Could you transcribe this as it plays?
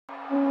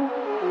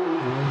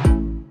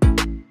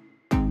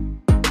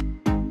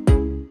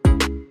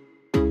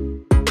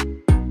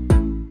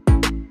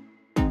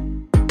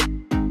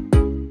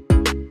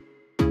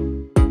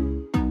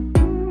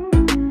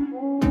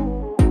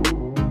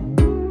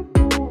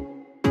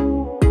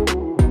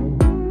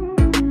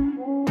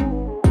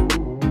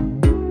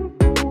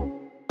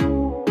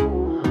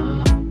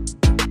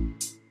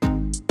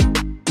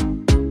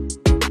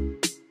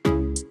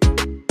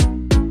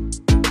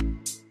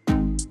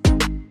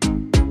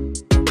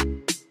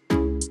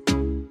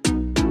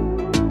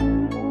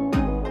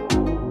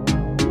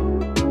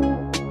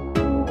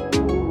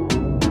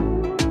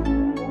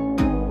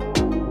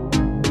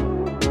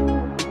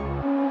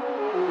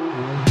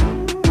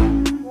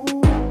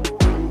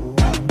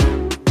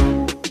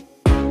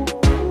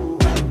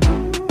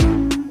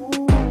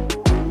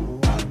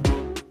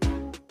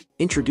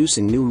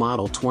Introducing new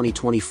model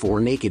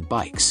 2024 naked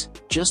bikes,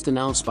 just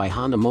announced by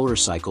Honda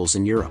Motorcycles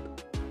in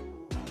Europe.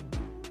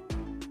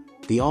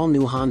 The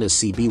all-new Honda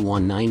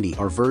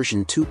Cb190r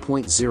version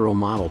 2.0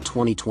 model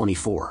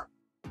 2024.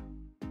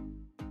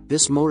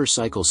 This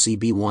motorcycle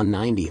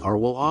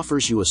Cb190r will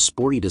offers you a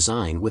sporty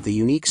design with a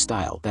unique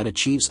style that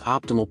achieves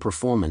optimal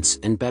performance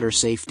and better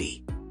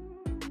safety.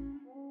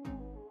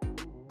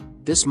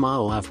 This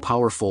model have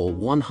powerful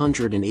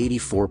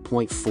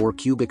 184.4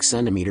 cubic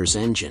centimeters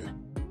engine.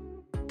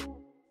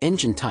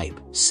 Engine type,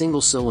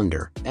 single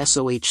cylinder,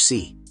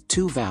 SOHC,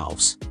 2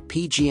 valves,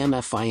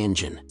 PGM-FI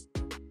engine.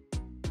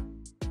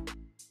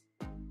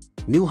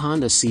 New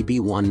Honda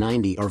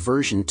Cb190r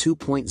version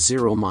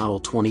 2.0 model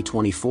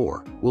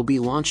 2024 will be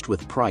launched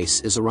with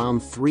price is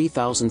around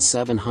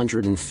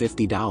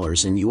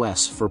 $3,750 in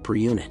US for per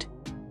unit.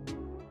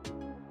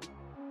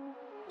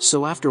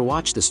 So after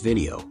watch this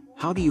video,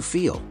 how do you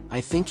feel? I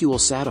think you will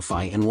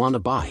satisfy and want to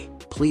buy.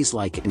 Please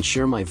like it and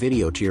share my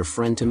video to your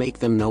friend to make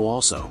them know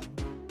also.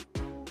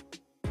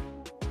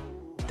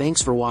 Thanks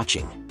for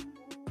watching.